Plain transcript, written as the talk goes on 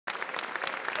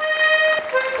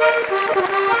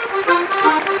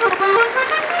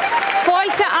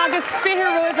Fáilte agus fithe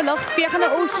roimh a lucht fiochanna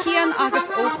ó Chian agus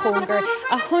ó Chongar.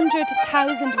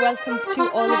 100,000 welcomes to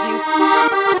all of you.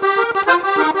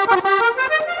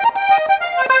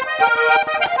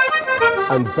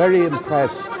 I'm very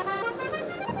impressed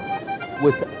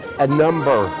with a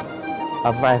number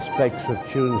of aspects of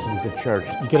tunes in the church.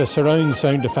 You get a surround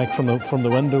sound effect from the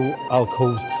window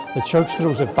alcoves. The church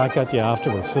throws it back at you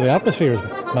afterwards. So the atmosphere is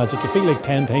magic. You feel like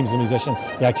 10 times the musician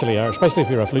you actually are, especially if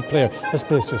you're a flute player. This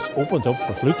place just opens up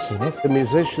for flutes, you know. The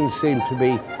musicians seem to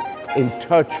be in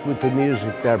touch with the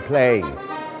music they're playing,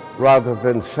 rather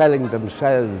than selling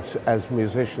themselves as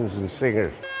musicians and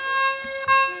singers.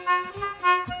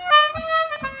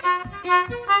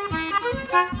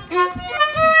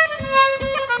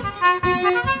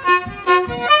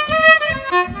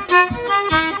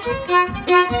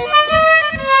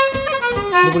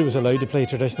 Nobody was allowed to play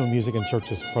traditional music in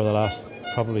churches for the last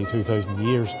probably 2,000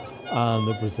 years, and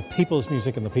it was the people's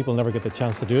music, and the people never get the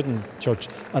chance to do it in church,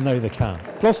 and now they can.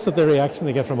 Plus that the reaction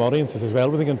they get from audiences as well,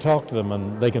 where they can talk to them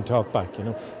and they can talk back, you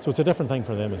know. So it's a different thing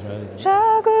for them as well.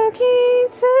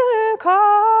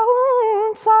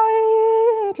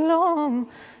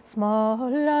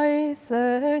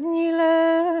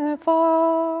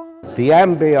 The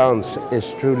ambience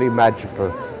is truly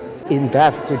magical. In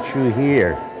that which you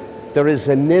hear, there is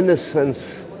an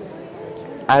innocence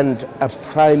and a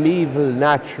primeval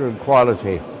natural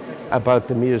quality about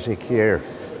the music here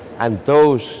and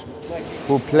those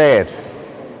who play it.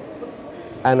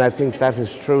 And I think that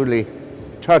is truly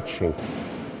touching.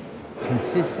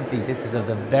 Consistently, this is of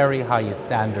the very highest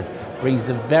standard, brings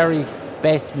the very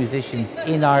best musicians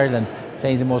in Ireland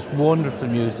playing the most wonderful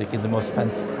music in the most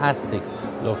fantastic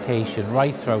location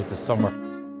right throughout the summer.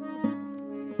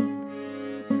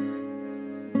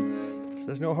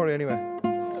 There's no hurry anyway.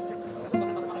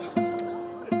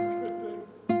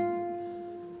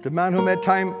 The man who made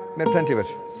time made plenty of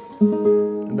it.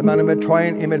 And the man who made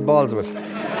twine, he made balls of it.